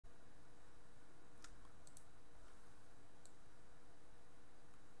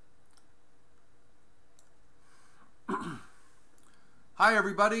Hi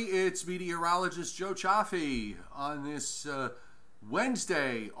everybody, it's meteorologist Joe Cioffi on this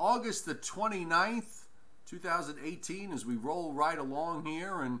Wednesday, August the 29th, 2018, as we roll right along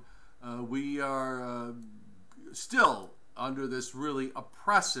here, and we are still under this really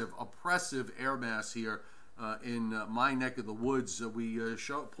oppressive air mass here in my neck of the woods. We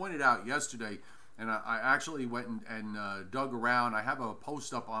pointed out yesterday, and I actually went and dug around. I have a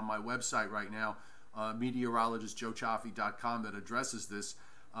post up on my website right now, meteorologistjoecioffi.com, that addresses this.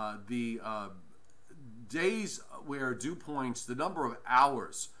 The days where dew points, the number of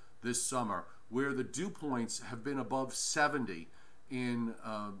hours this summer where the dew points have been above 70 in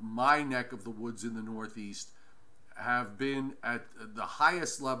my neck of the woods in the Northeast have been at the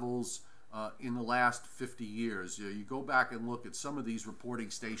highest levels in the last 50 years. You go back and look at some of these reporting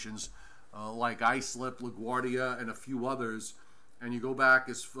stations like Islip, LaGuardia, and a few others, and you go back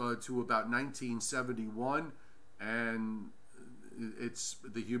to about 1971, and it's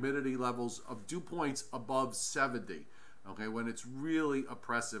the humidity levels of dew points above 70, okay, when it's really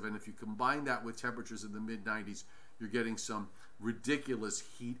oppressive. And if you combine that with temperatures in the mid-90s, you're getting some ridiculous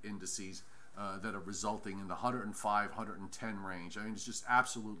heat indices that are resulting in the 105, 110 range. I mean, it's just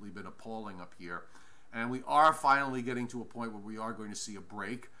absolutely been appalling up here. And we are finally getting to a point where we are going to see a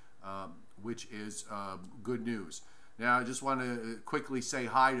break, which is good news. Now, I just want to quickly say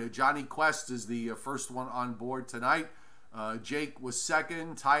hi to Johnny Quest, is the first one on board tonight. Jake was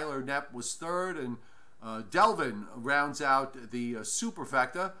second, Tyler Knepp was third, and Delvin rounds out the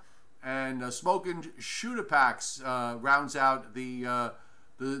superfecta, and Smokin' Shootapax rounds out the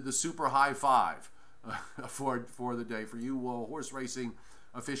super high five for the day. For you horse racing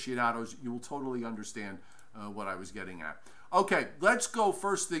aficionados, you will totally understand what I was getting at. Okay, let's go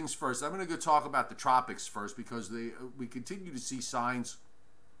first things first. I'm going to go talk about the tropics first, because we continue to see signs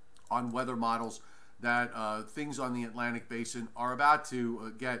on weather models that things on the Atlantic Basin are about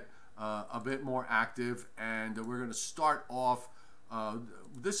to get a bit more active, and we're going to start off.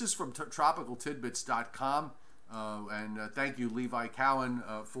 This is from tropicaltidbits.com, and thank you, Levi Cowan,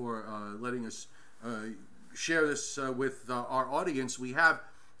 for letting us share this with our audience. We have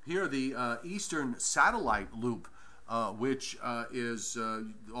here the Eastern Satellite Loop, which is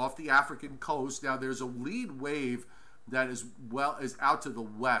off the African coast. Now, there's a lead wave that is out to the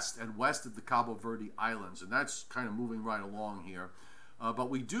west and west of the Cabo Verde Islands, and that's kind of moving right along here. But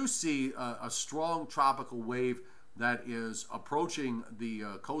we do see a strong tropical wave that is approaching the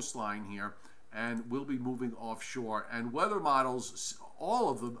coastline here, and will be moving offshore. And weather models, all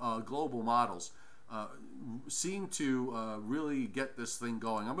of the global models, seem to really get this thing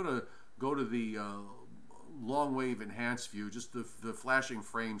going. I'm going to go to the long wave enhanced view, just the flashing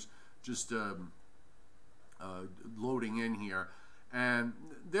frames just loading in here, and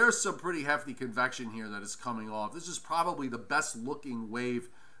there's some pretty hefty convection here that is coming off. This is probably the best looking wave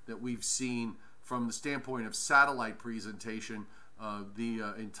that we've seen from the standpoint of satellite presentation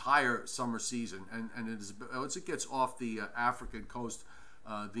the entire summer season, and it is, once it gets off the African coast,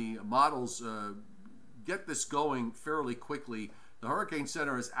 the models get this going fairly quickly. The Hurricane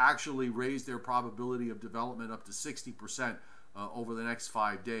Center has actually raised their probability of development up to 60% over the next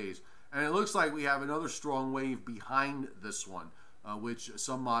 5 days. And it looks like we have another strong wave behind this one, which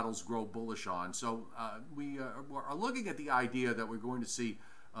some models grow bullish on. So we are looking at the idea that we're going to see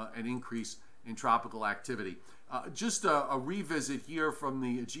an increase in tropical activity. Just a revisit here from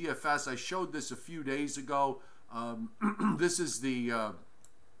the GFS. I showed this a few days ago. This is the,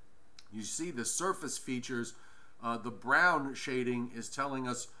 you see the surface features. The brown shading is telling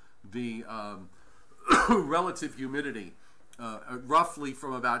us the relative humidity, roughly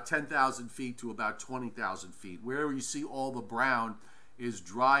from about 10,000 feet to about 20,000 feet. Where you see all the brown is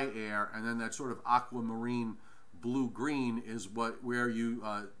dry air, and then that sort of aquamarine blue-green is where you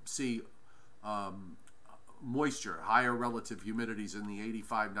see moisture, higher relative humidities in the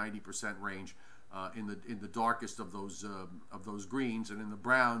 85–90% range. In the darkest of those greens, and in the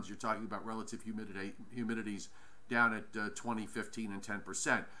browns, you're talking about relative humidities down at 20, 15, and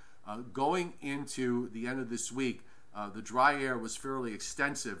 10%. Going into the end of this week, the dry air was fairly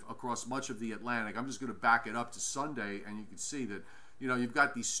extensive across much of the Atlantic. I'm just going to back it up to Sunday, and you can see that, you know, you've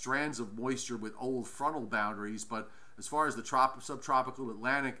got these strands of moisture with old frontal boundaries, but as far as the subtropical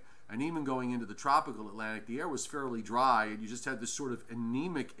Atlantic and even going into the tropical Atlantic, the air was fairly dry, and you just had this sort of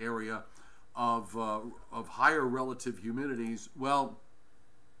anemic area of higher relative humidities. Well,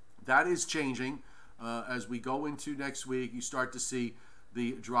 that is changing. As we go into next week, you start to see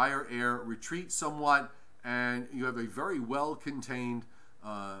the drier air retreat somewhat, and you have a very well-contained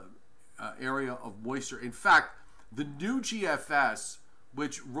area of moisture. In fact, the new GFS,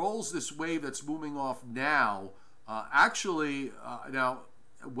 which rolls this wave that's moving off now Now,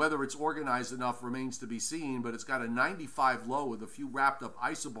 whether it's organized enough remains to be seen, but it's got a 95 low with a few wrapped up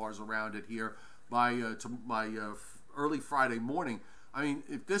isobars around it here by early Friday morning. I mean,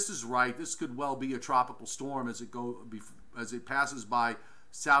 if this is right, this could well be a tropical storm as it passes by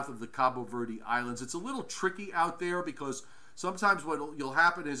south of the Cabo Verde Islands. It's a little tricky out there because sometimes what you'll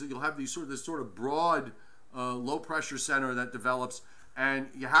happen is that you'll have this sort of broad low pressure center that develops, and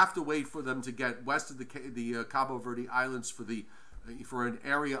you have to wait for them to get west of the Cabo Verde Islands for an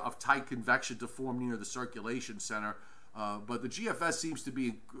area of tight convection to form near the circulation center. But the GFS seems to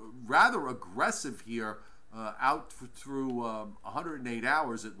be rather aggressive here through 108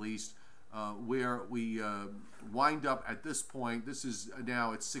 hours at least, where we wind up at this point. This is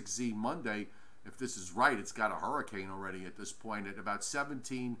now at 6Z Monday. If this is right, it's got a hurricane already at this point at about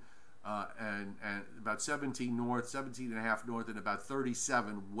 17 and about 17 north, 17 and a half north, and about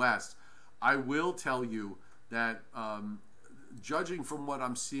 37 west. I will tell you that judging from what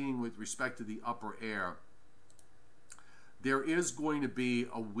I'm seeing with respect to the upper air, there is going to be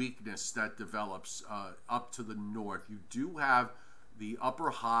a weakness that develops up to the north. You do have the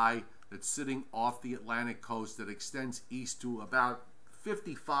upper high that's sitting off the Atlantic coast that extends east to about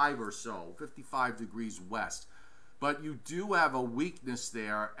 55 or so, 55 degrees west. But you do have a weakness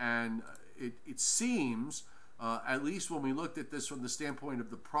there, and it seems, at least when we looked at this from the standpoint of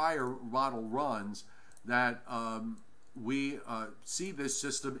the prior model runs, that we see this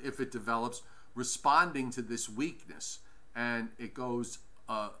system, if it develops, responding to this weakness. And it goes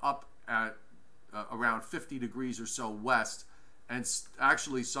up at around 50 degrees or so west. And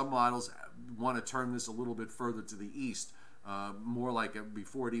actually, some models want to turn this a little bit further to the east, more like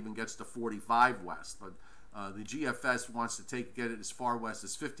before it even gets to 45 west. But the GFS wants to get it as far west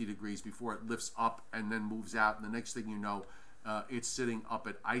as 50 degrees before it lifts up and then moves out. And the next thing you know, it's sitting up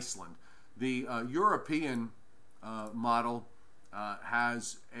at Iceland. The European model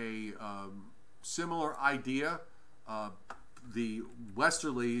has a similar idea. The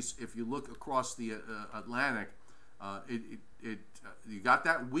westerlies, if you look across the Atlantic, you got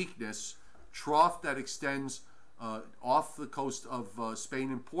that weakness trough that extends off the coast of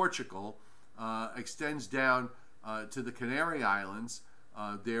Spain and Portugal, extends down to the Canary Islands.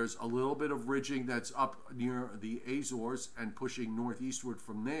 There's a little bit of ridging that's up near the Azores and pushing northeastward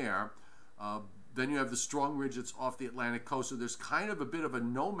from there. Then you have the strong ridge that's off the Atlantic coast. So there's kind of a bit of a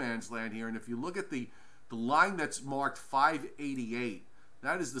no man's land here. And if you look at the line that's marked 588,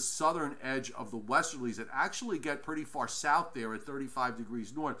 that is the southern edge of the westerlies that actually get pretty far south there at 35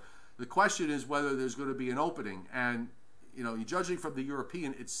 degrees north. The question is whether there's going to be an opening. And, you know, judging from the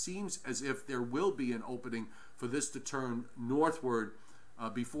European, it seems as if there will be an opening for this to turn northward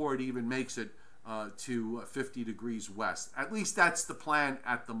before it even makes it to 50 degrees west. At least that's the plan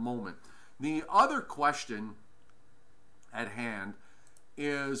at the moment. The other question at hand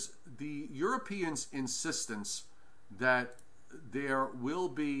is the Europeans' insistence that there will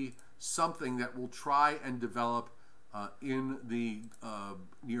be something that will try and develop in the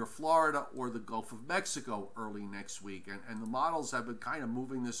near Florida or the Gulf of Mexico early next week. And the models have been kind of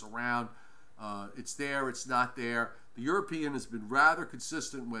moving this around. It's there, it's not there. The European has been rather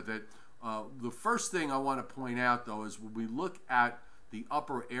consistent with it. The first thing I want to point out, though, is when we look at the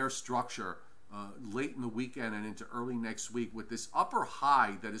upper air structure late in the weekend and into early next week, with this upper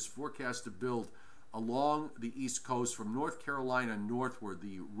high that is forecast to build along the East Coast from North Carolina northward,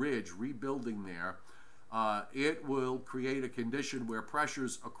 the ridge rebuilding there, it will create a condition where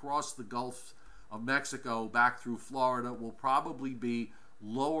pressures across the Gulf of Mexico back through Florida will probably be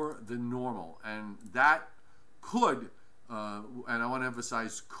lower than normal. And that could, and I want to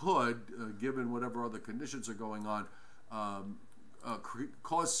emphasize could, given whatever other conditions are going on,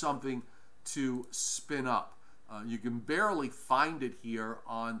 cause something to spin up. You can barely find it here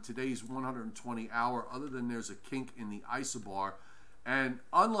on today's 120 hour, other than there's a kink in the isobar. And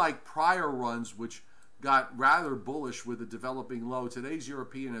unlike prior runs, which got rather bullish with a developing low, today's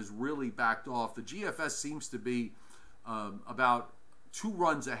European has really backed off. The GFS seems to be about 2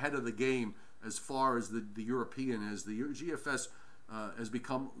 runs ahead of the game as far as the European is. The GFS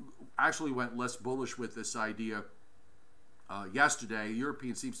actually went less bullish with this idea yesterday.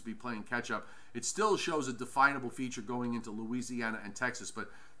 European seems to be playing catch up. It still shows a definable feature going into Louisiana and Texas, but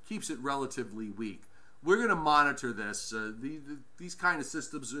keeps it relatively weak. We're going to monitor this. These kind of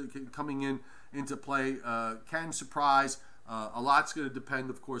systems coming into play can surprise. A lot's going to depend,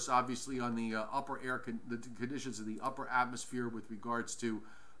 of course, obviously on the upper air, the conditions of the upper atmosphere with regards to,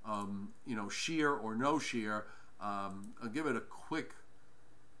 shear or no shear. I'll give it a quick.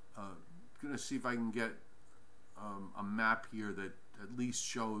 Going to see if I can get a map here that at least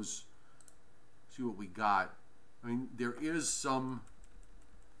shows. See what we got. I mean, there is some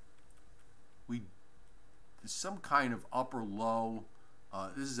some kind of upper low.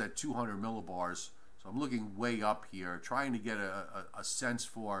 This is at 200 millibars, so I'm looking way up here, trying to get a sense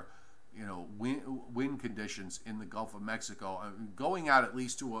for, you know, wind conditions in the Gulf of Mexico. Going out at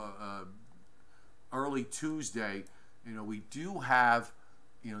least to a early Tuesday, you know, we do have,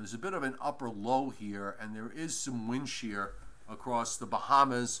 you know, there's a bit of an upper low here, and there is some wind shear across the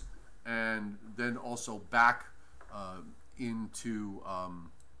Bahamas, and then also back into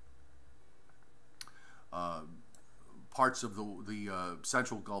parts of the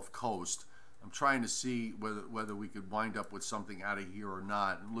central Gulf Coast. I'm trying to see whether we could wind up with something out of here or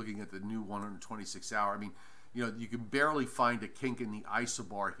not. And looking at the new 126 hour, I mean, you know, you can barely find a kink in the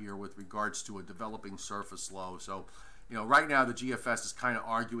isobar here with regards to a developing surface low. So, you know, right now the GFS is kind of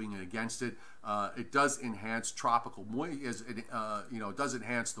arguing against it. It does enhance tropical it does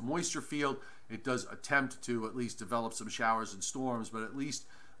enhance the moisture field. It does attempt to at least develop some showers and storms, but at least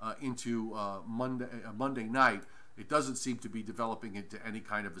into Monday night, it doesn't seem to be developing into any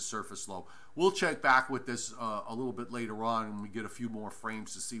kind of a surface low. We'll check back with this a little bit later on when we get a few more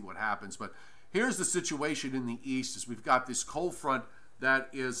frames to see what happens. But here's the situation in the east: is we've got this cold front that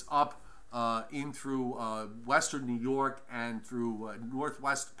is up in through western New York and through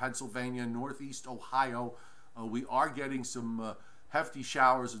northwest Pennsylvania, northeast Ohio. We are getting some hefty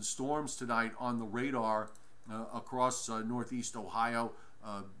showers and storms tonight on the radar across northeast Ohio.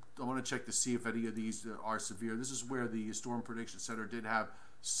 I want to check to see if any of these are severe. This is where the Storm Prediction Center did have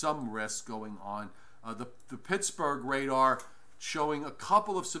some risk going on. The Pittsburgh radar showing a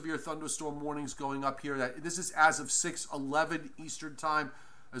couple of severe thunderstorm warnings going up here. This is as of 6:11 Eastern Time.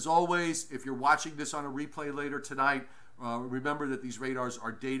 As always, if you're watching this on a replay later tonight, remember that these radars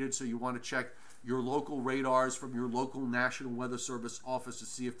are dated, so you want to check your local radars from your local National Weather Service office to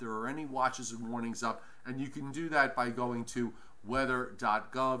see if there are any watches and warnings up. And you can do that by going to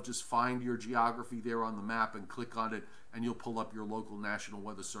weather.gov. Just find your geography there on the map and click on it, and you'll pull up your local National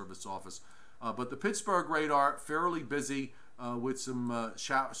Weather Service office. But the Pittsburgh radar, fairly busy with some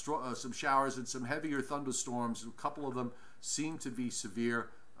showers and some heavier thunderstorms. A couple of them seem to be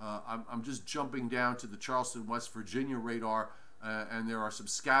severe. I'm just jumping down to the Charleston, West Virginia radar, and there are some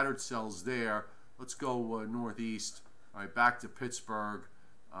scattered cells there. Let's go northeast. All right, back to Pittsburgh.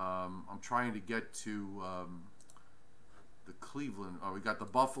 I'm trying to get to the Cleveland. We got the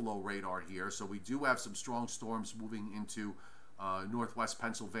Buffalo radar here, so we do have some strong storms moving into northwest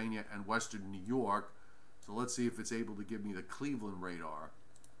Pennsylvania and western New York. So let's see if it's able to give me the Cleveland radar.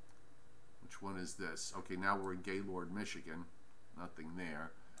 Which one is this? Okay, now we're in Gaylord, Michigan. Nothing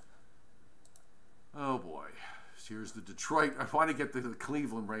there. Oh boy. Here's the Detroit. I want to get the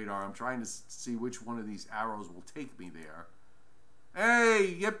Cleveland radar. I'm trying to see which one of these arrows will take me there.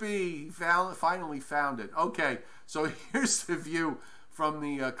 Hey, yippee! Finally found it. Okay, so here's the view from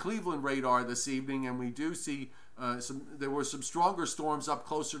the Cleveland radar this evening, and we do see there were some stronger storms up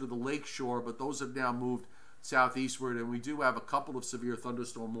closer to the lake shore, but those have now moved southeastward, and we do have a couple of severe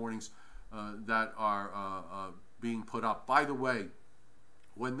thunderstorm warnings that are being put up. By the way,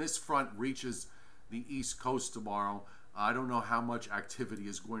 when this front reaches the East Coast tomorrow, I don't know how much activity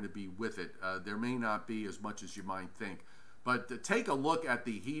is going to be with it. There may not be as much as you might think. But take a look at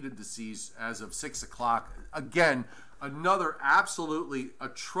the heat indices as of 6 o'clock. Again, another absolutely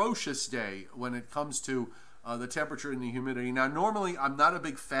atrocious day when it comes to the temperature and the humidity. Now, normally, I'm not a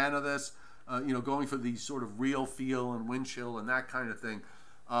big fan of this, going for the sort of real feel and wind chill and that kind of thing.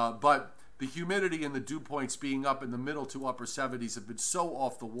 But the humidity and the dew points being up in the middle to upper 70s have been so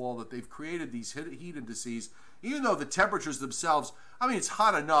off the wall that they've created these heat indices. Even though the temperatures themselves, I mean, it's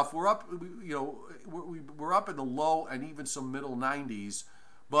hot enough. We're up, we're up in the low and even some middle 90s.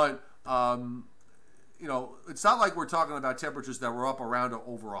 But, it's not like we're talking about temperatures that were up around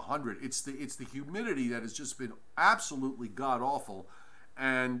over 100. It's the humidity that has just been absolutely god-awful.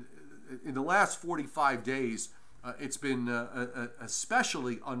 And in the last 45 days, it's been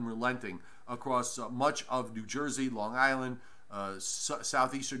especially unrelenting across much of New Jersey, Long Island,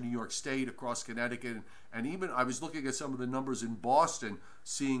 southeastern New York State, across Connecticut, and even I was looking at some of the numbers in Boston,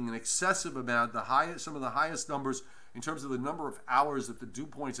 seeing an excessive amount, some of the highest numbers in terms of the number of hours that the dew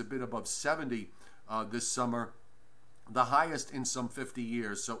points have been above 70 this summer, the highest in some 50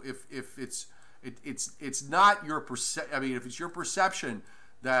 years. So if it's not your if it's your perception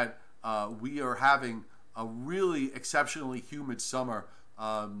that we are having a really exceptionally humid summer,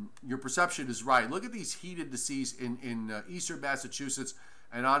 your perception is right. Look at these heat indices in eastern Massachusetts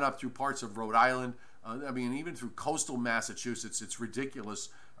and on up through parts of Rhode Island. Even through coastal Massachusetts, it's ridiculous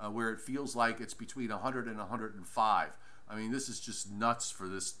where it feels like it's between 100 and 105. I mean, this is just nuts for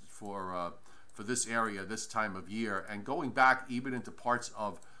for this area this time of year. And going back even into parts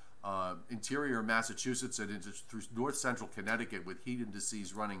of interior Massachusetts and into through north central Connecticut with heat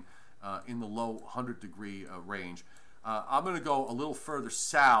indices running in the low 100-degree range. I'm going to go a little further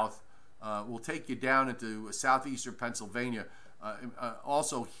south. We'll take you down into southeastern Pennsylvania.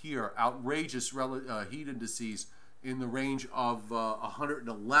 Also here, outrageous heat indices in the range of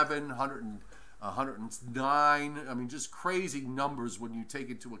 111, 109. I mean, just crazy numbers when you take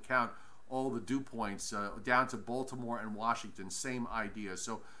into account all the dew points down to Baltimore and Washington. Same idea.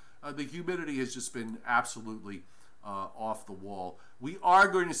 So the humidity has just been absolutely off the wall. We are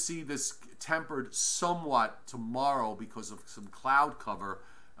going to see this tempered somewhat tomorrow because of some cloud cover.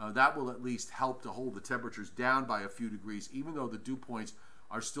 That will at least help to hold the temperatures down by a few degrees, even though the dew points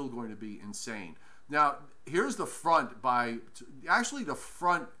are still going to be insane. Now, here's the front. Actually, the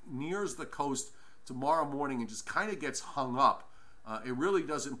front nears the coast tomorrow morning and just kind of gets hung up. It really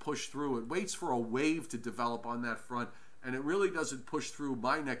doesn't push through. It waits for a wave to develop on that front, and it really doesn't push through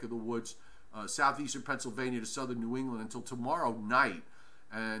my neck of the woods, southeastern Pennsylvania to southern New England, until tomorrow night.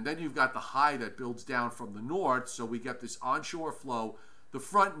 And then you've got the high that builds down from the north, so we get this onshore flow. The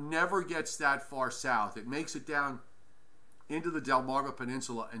front never gets that far south. It makes it down into the Delmarva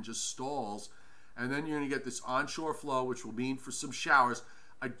Peninsula and just stalls. And then you're going to get this onshore flow, which will mean for some showers.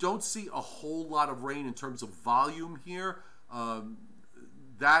 I don't see a whole lot of rain in terms of volume here.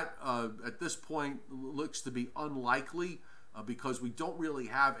 That at this point looks to be unlikely because we don't really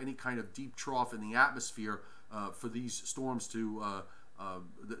have any kind of deep trough in the atmosphere for these storms to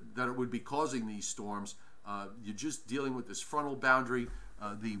that it would be causing these storms. You're just dealing with this frontal boundary,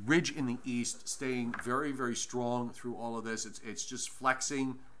 the ridge in the east staying very, very strong through all of this. It's just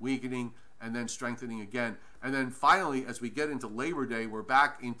flexing, weakening, and then strengthening again. And then finally, as we get into Labor Day, we're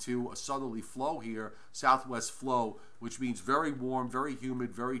back into a southerly flow here, southwest flow, which means very warm, very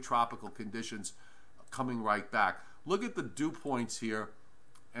humid, very tropical conditions coming right back. Look at the dew points here.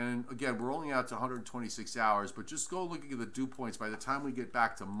 And again, we're only out to 126 hours, but just go looking at the dew points. By the time we get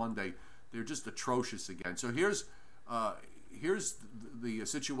back to Monday, they're just atrocious again. So here's the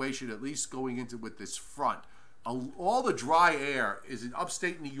situation, at least going into with this front. All the dry air is in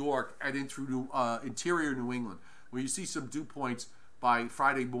upstate New York and in through interior New England, where you see some dew points by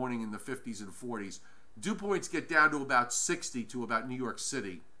Friday morning in the 50s and 40s. Dew points get down to about 60 to about New York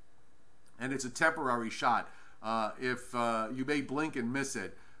City, and it's a temporary shot. If you may blink and miss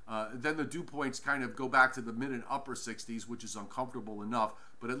it, then the dew points kind of go back to the mid and upper 60s, which is uncomfortable enough,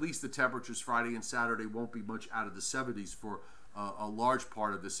 but at least the temperatures Friday and Saturday won't be much out of the 70s for a large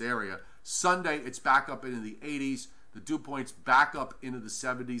part of this area. Sunday, it's back up into the 80s. The dew points back up into the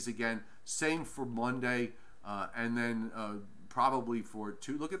 70s again. Same for Monday, and then probably for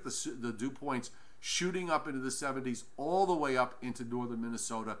look at the dew points shooting up into the 70s all the way up into northern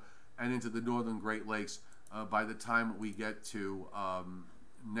Minnesota and into the northern Great Lakes by the time we get to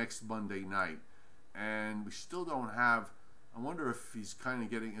next Monday night. And we still don't have, I wonder if he's kind of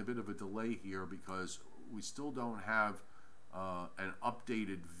getting a bit of a delay here because we still don't have an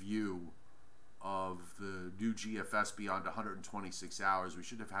updated view of the new GFS beyond 126 hours. We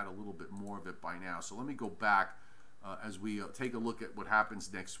should have had a little bit more of it by now. So let me go back as we take a look at what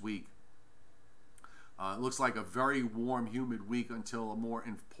happens next week. It looks like a very warm, humid week until a more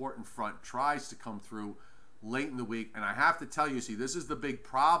important front tries to come through late in the week. And I have to tell you, see, this is the big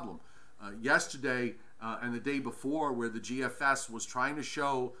problem. Yesterday and the day before, where the GFS was trying to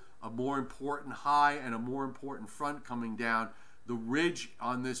show a more important high and a more important front coming down, the ridge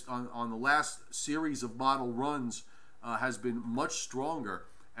on this on the last series of model runs has been much stronger,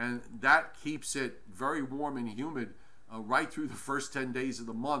 and that keeps it very warm and humid right through the first 10 days of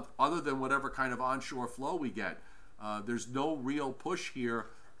the month, other than whatever kind of onshore flow we get. There's no real push here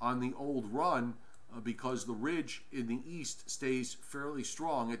on the old run because the ridge in the east stays fairly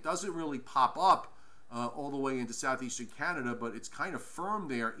strong. It doesn't really pop up all the way into southeastern Canada, but it's kind of firm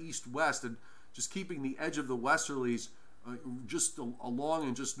there east-west, and just keeping the edge of the westerlies just along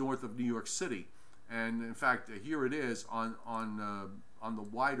and just north of New York City. And in fact, here it is on the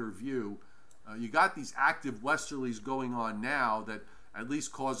wider view. You got these active westerlies going on now that at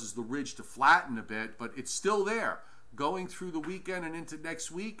least causes the ridge to flatten a bit, but it's still there going through the weekend and into next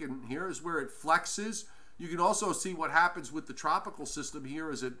week. And here's where it flexes. You can also see what happens with the tropical system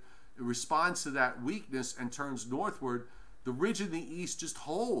here as it responds to that weakness and turns northward. The ridge in the east just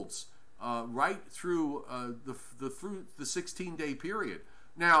holds right through the 16-day period.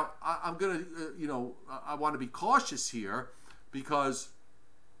 Now, I'm going to, I want to be cautious here because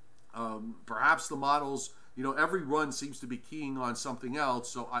perhaps the models, every run seems to be keying on something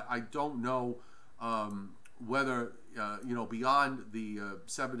else. So I don't know whether, beyond the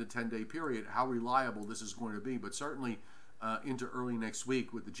 7 to 10 day period, how reliable this is going to be. But certainly into early next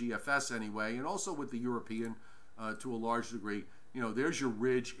week with the GFS anyway, and also with the European to a large degree. There's your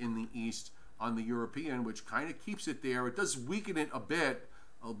ridge in the east on the European, which kind of keeps it there. It does weaken it a bit,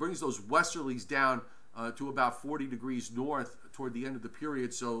 brings those westerlies down to about 40 degrees north toward the end of the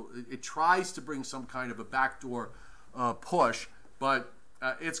period. So it tries to bring some kind of a backdoor push, but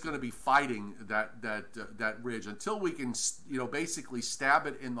it's going to be fighting that ridge until we can, basically stab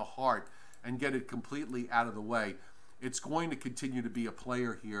it in the heart and get it completely out of the way. It's going to continue to be a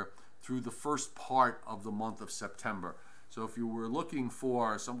player here through the first part of the month of September. So if you were looking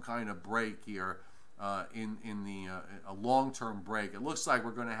for some kind of break here, a long-term break, it looks like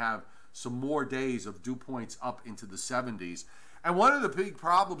we're going to have some more days of dew points up into the 70s. And one of the big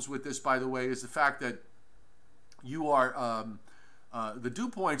problems with this, by the way, is the fact that you are the dew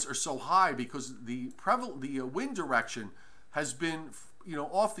points are so high because the wind direction has been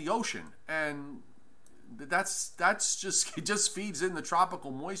off the ocean, and that's just, it just feeds in the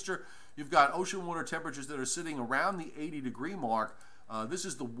tropical moisture. You've got ocean water temperatures that are sitting around the 80-degree mark. This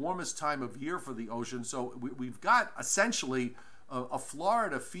is the warmest time of year for the ocean, so we've got essentially a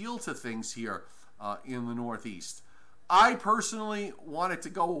Florida feel to things here in the Northeast. I personally want it to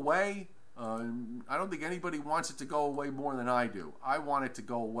go away. I don't think anybody wants it to go away more than I do. I want it to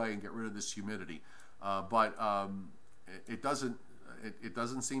go away and get rid of this humidity, but it doesn't. It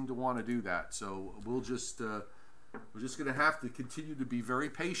doesn't seem to want to do that. So we're just going to have to continue to be very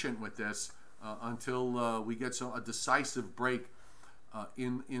patient with this until we get a decisive break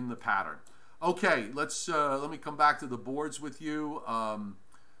in the pattern. Okay, let me come back to the boards with you.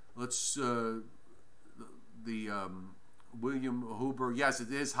 William Huber. Yes,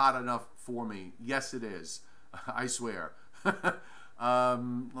 it is hot enough for me. Yes, it is. I swear.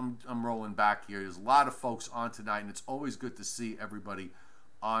 I'm rolling back here. There's a lot of folks on tonight, and it's always good to see everybody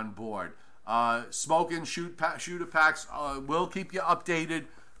on board. Smoking shooter packs. We'll keep you updated.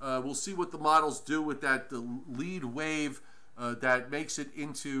 We'll see what the models do with the lead wave that makes it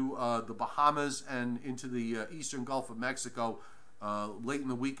into the Bahamas and into the eastern Gulf of Mexico late in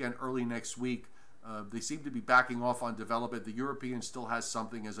the weekend, early next week. They seem to be backing off on development. The European still has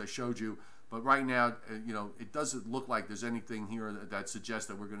something, as I showed you. But right now, it doesn't look like there's anything here that suggests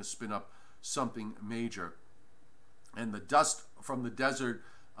that we're going to spin up something major. And the dust from the desert,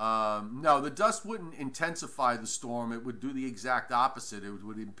 no, the dust wouldn't intensify the storm. It would do the exact opposite. It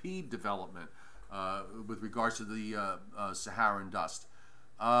would impede development with regards to the Saharan dust.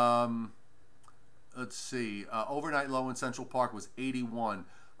 Let's see. Overnight low in Central Park was 81.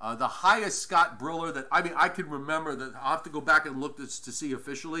 The highest Scott Briller I can remember that. I'll have to go back and look to see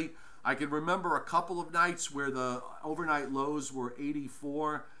officially. I can remember a couple of nights where the overnight lows were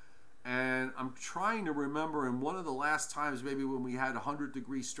 84, and I'm trying to remember in one of the last times, maybe when we had a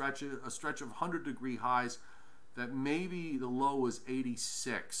stretch of 100-degree highs, that maybe the low was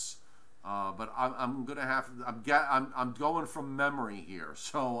 86. But I'm gonna have. I'm going from memory here,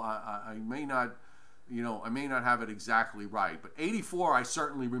 so I may not. I may not have it exactly right, but 84 I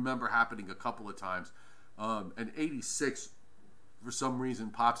certainly remember happening a couple of times, and 86 for some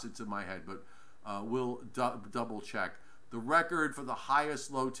reason pops into my head, but we'll double check. The record for the highest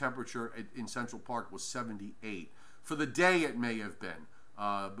low temperature in Central Park was 78. For the day it may have been,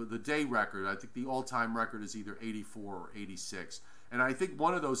 but the day record, I think the all-time record is either 84 or 86. And I think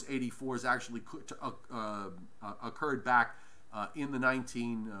one of those 84s actually occurred back in the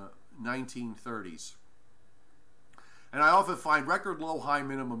 1930s. And I often find record low high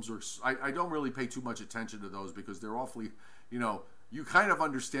minimums I don't really pay too much attention to those because they're awfully, you kind of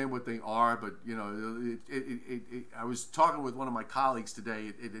understand what they are, but I was talking with one of my colleagues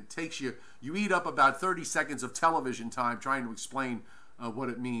today. It takes you eat up about 30 seconds of television time trying to explain what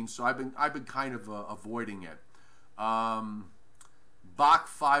it means. So I've been kind of avoiding it. Bach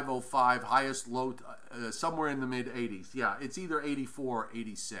 505 highest low somewhere in the mid 80s. Yeah, it's either 84 or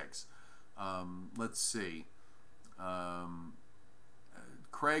 86. Let's see.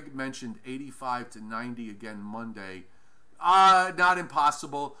 Craig mentioned 85 to 90 again Monday. Not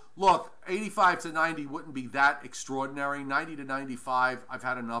impossible. Look, 85 to 90 wouldn't be that extraordinary. 90 to 95 I've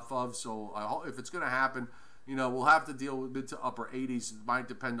had enough of, so if it's going to happen, we'll have to deal with mid to upper 80s. It might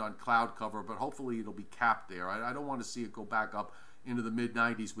depend on cloud cover, but hopefully it'll be capped there. I don't want to see it go back up into the mid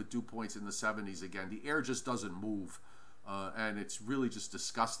 90s with dew points in the 70s again. The air just doesn't move, and it's really just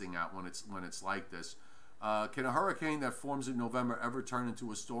disgusting out when it's like this. Can a hurricane that forms in November ever turn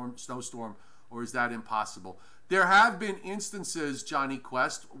into a snowstorm, or is that impossible? There have been instances, Johnny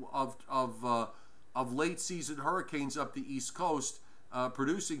Quest, of late season hurricanes up the East Coast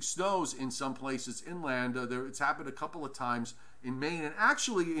producing snows in some places inland. It's happened a couple of times in Maine, and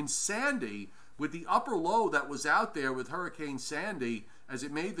actually in Sandy, with the upper low that was out there with Hurricane Sandy, as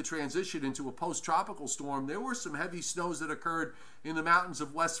it made the transition into a post-tropical storm, there were some heavy snows that occurred in the mountains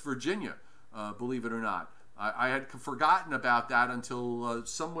of West Virginia, believe it or not. I had forgotten about that until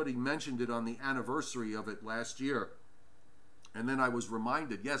somebody mentioned it on the anniversary of it last year. And then I was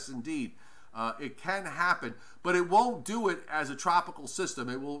reminded, yes, indeed, it can happen, but it won't do it as a tropical system.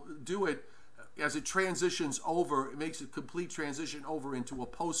 It will do it as it transitions over. It makes a complete transition over into a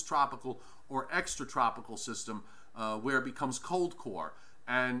post-tropical or extratropical system where it becomes cold core.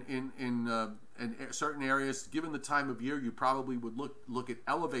 And in certain areas, given the time of year, you probably would look at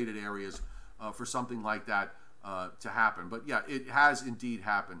elevated areas for something like that to happen. But yeah, it has indeed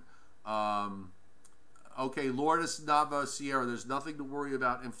happened. Okay, Lourdes, Nava, Sierra, there's nothing to worry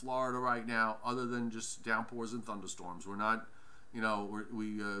about in Florida right now other than just downpours and thunderstorms. We're not,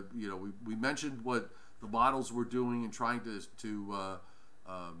 we mentioned what the models were doing and trying to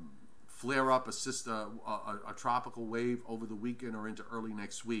flare up a tropical wave over the weekend or into early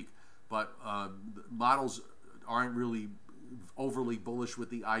next week. But the models aren't really overly bullish with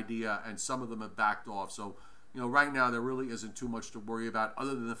the idea, and some of them have backed off. So, right now there really isn't too much to worry about,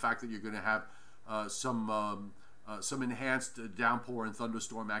 other than the fact that you're going to have some enhanced downpour and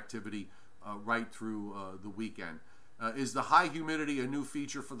thunderstorm activity right through the weekend. Is the high humidity a new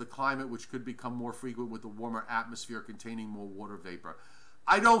feature for the climate, which could become more frequent with the warmer atmosphere containing more water vapor?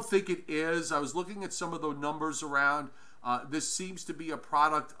 I don't think it is. I was looking at some of the numbers around. This seems to be a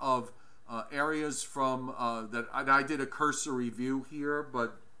product of areas from that, and I did a cursory view here,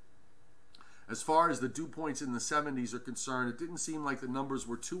 but as far as the dew points in the 70s are concerned, it didn't seem like the numbers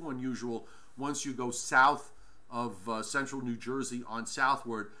were too unusual once you go south of central New Jersey on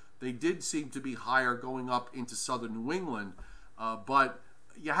southward. They did seem to be higher going up into southern New England, but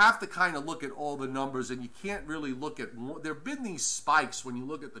you have to kind of look at all the numbers, and you can't really look at there have been these spikes when you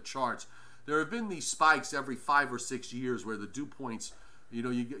look at the charts. There have been these spikes every 5 or 6 years where the dew points,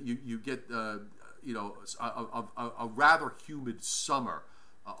 you get a rather humid summer,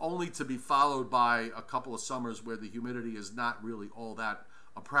 only to be followed by a couple of summers where the humidity is not really all that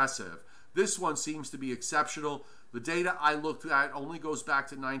oppressive. This one seems to be exceptional. The data I looked at only goes back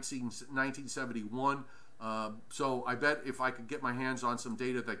to 1971. So I bet if I could get my hands on some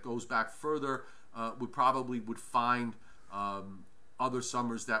data that goes back further, we probably would find other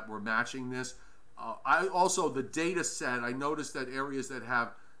summers that were matching this. I also, the data set, I noticed that areas that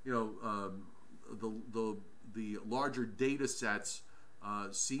have, the larger data sets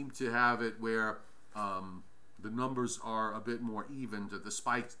seem to have it where the numbers are a bit more even. That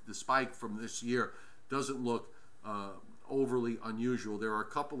the spike from this year doesn't look overly unusual. There are a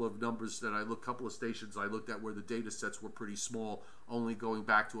couple of numbers that couple of stations I looked at where the data sets were pretty small, only going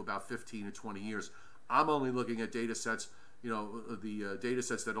back to about 15 to 20 years. I'm only looking at data sets, the data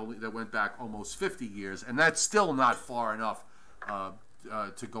sets that went back almost 50 years, and that's still not far enough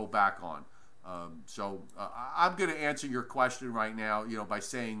to go back on. So I'm going to answer your question right now, by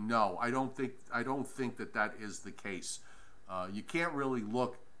saying no. I don't think that is the case. You can't really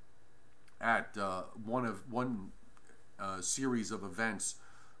look at one series of events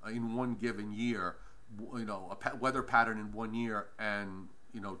in one given year, a weather pattern in 1 year, and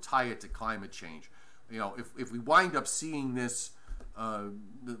tie it to climate change. If we wind up seeing this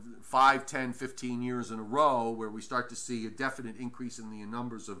 5, 10, 15 years in a row, where we start to see a definite increase in the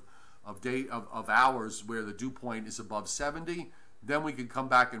numbers of hours where the dew point is above 70, then we could come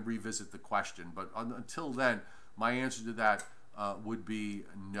back and revisit the question. But until then, my answer to that would be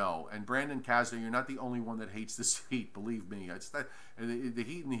no. And Brandon Kasner, you're not the only one that hates this heat. Believe me, it's that the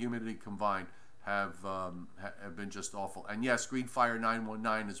heat and the humidity combined have been just awful. And yes, Green Fire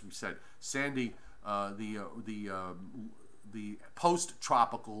 919, as we said, Sandy, the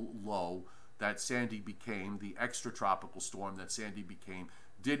post-tropical low that Sandy became, the extra-tropical storm that Sandy became,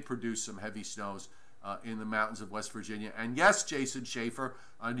 did produce some heavy snows in the mountains of West Virginia. And yes, Jason Schaefer,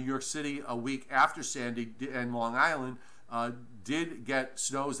 New York City, a week after Sandy, and Long Island, did get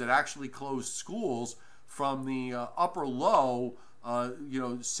snows that actually closed schools from the upper low,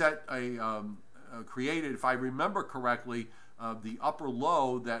 created, if I remember correctly, the upper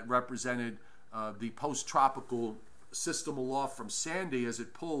low that represented the post-tropical system aloft from Sandy. As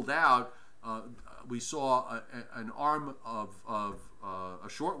it pulled out, we saw an arm of a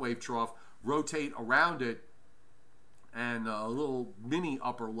shortwave trough rotate around it, and a little mini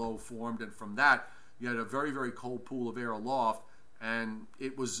upper low formed, and from that you had a very, very cold pool of air aloft, and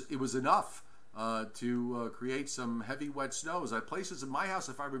it was enough to create some heavy wet snows. At places in my house,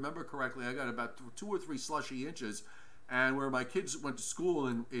 if I remember correctly, I got about 2 or 3 slushy inches, And where my kids went to school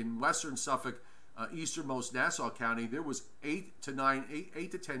in western Suffolk, easternmost Nassau County, there was 8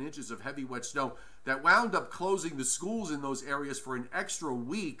 to 10 inches of heavy wet snow that wound up closing the schools in those areas for an extra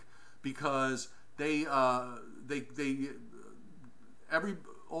week because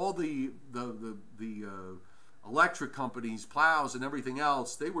all the electric companies, plows, and everything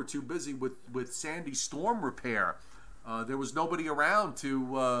else, they were too busy with Sandy storm repair. There was nobody around to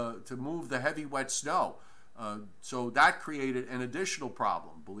move the heavy wet snow. So that created an additional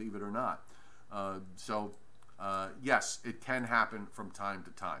problem, believe it or not. Yes, it can happen from time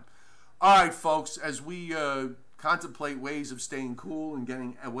to time. All right, folks, as we contemplate ways of staying cool and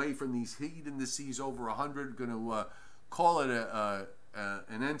getting away from these heat indices over 100, going to call it an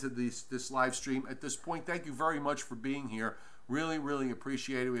end to this live stream. At this point, thank you very much for being here. Really, really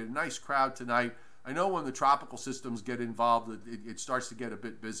appreciate it. We had a nice crowd tonight. I know when the tropical systems get involved, it starts to get a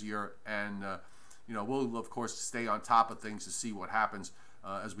bit busier, and we'll of course stay on top of things to see what happens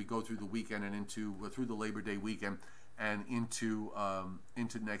as we go through the weekend and through the Labor Day weekend and into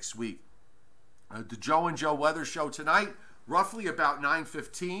next week. The Joe and Joe Weather Show tonight, roughly about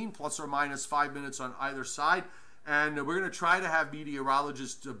 9:15, plus or minus 5 minutes on either side, and we're going to try to have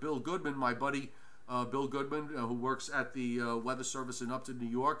meteorologist Bill Goodman, my buddy Bill Goodman, who works at the Weather Service in Upton, New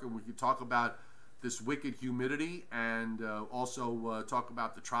York, and we can talk about this wicked humidity and also talk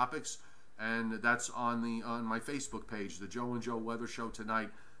about the tropics. And that's on my Facebook page, the Joe and Joe Weather Show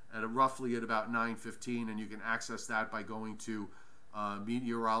tonight, roughly at about 9:15, and you can access that by going to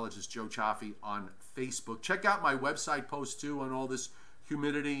meteorologist Joe Cioffi on Facebook. Check out my website post too on all this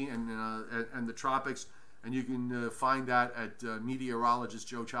humidity and the tropics, and you can find that at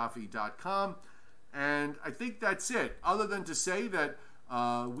meteorologistjoecioffi.com. And I think that's it, other than to say that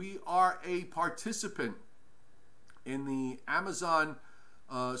we are a participant in the Amazon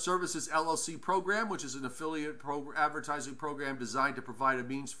Services LLC program, which is an affiliate advertising program designed to provide a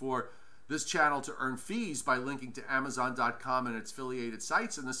means for this channel to earn fees by linking to Amazon.com and its affiliated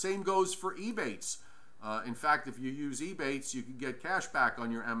sites. And the same goes for Ebates. In fact, if you use Ebates, you can get cash back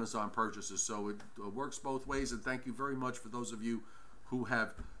on your Amazon purchases. So it works both ways. And thank you very much for those of you who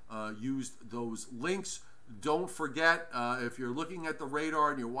have used those links. Don't forget, if you're looking at the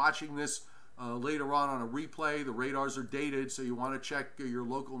radar and you're watching this later on a replay, the radars are dated, so you want to check your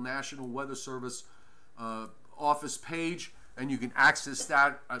local National Weather Service office page, and you can access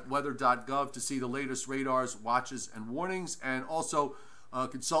that at weather.gov to see the latest radars, watches, and warnings, and also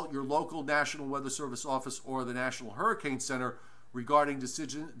consult your local National Weather Service office or the National Hurricane Center regarding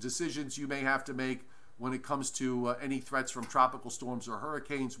decisions you may have to make when it comes to any threats from tropical storms or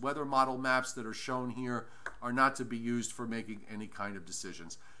hurricanes. Weather model maps that are shown here are not to be used for making any kind of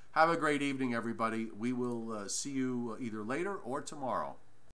decisions. Have a great evening, everybody. We will see you either later or tomorrow.